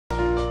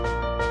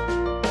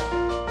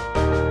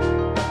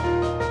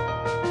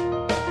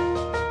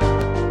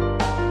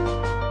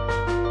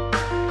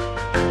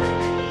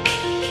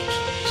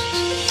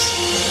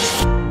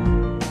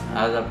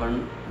आज आपण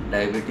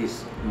डायबिटीस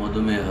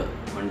मधुमेह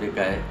म्हणजे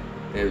काय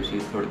त्याविषयी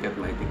थोडक्यात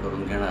माहिती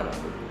करून घेणार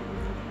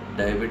आहोत।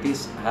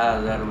 डायबिटीस हा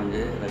आजार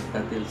म्हणजे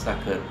रक्तातील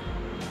साखर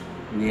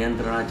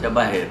नियंत्रणाच्या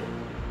बाहेर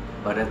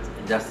बऱ्याच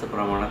जास्त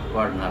प्रमाणात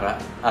वाढणारा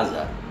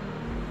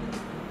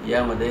आजार।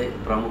 यामध्ये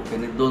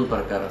प्रामुख्याने दोन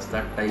प्रकार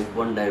असतात, type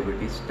 1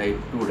 diabetes,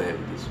 type 2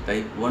 diabetes.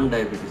 Type 1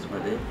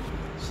 डायबिटीसमध्ये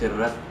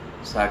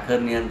शरीरात साखर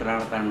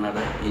नियंत्रणात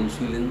आणणारं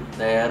इन्शुलिन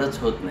तयारच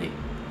होत नाही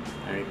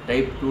आणि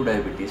टाईप 2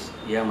 डायबिटीस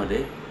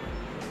यामध्ये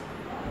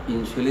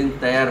इन्शुलिन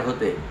तयार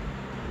होते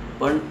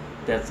पण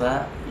त्याचा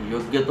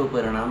योग्य तो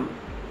परिणाम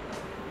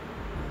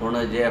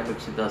होणं जे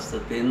अपेक्षित असतं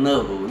ते न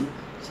होऊन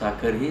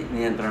साखर ही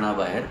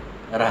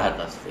नियंत्रणाबाहेर राहत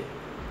असते।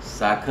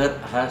 साखर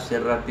हा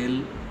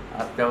शरीरातील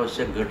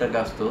अत्यावश्यक घटक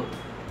असतो,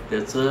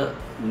 त्याचं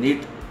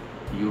नीट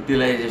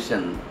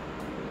युटिलायझेशन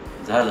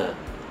झालं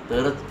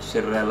तरच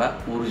शरीराला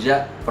ऊर्जा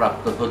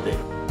प्राप्त होते।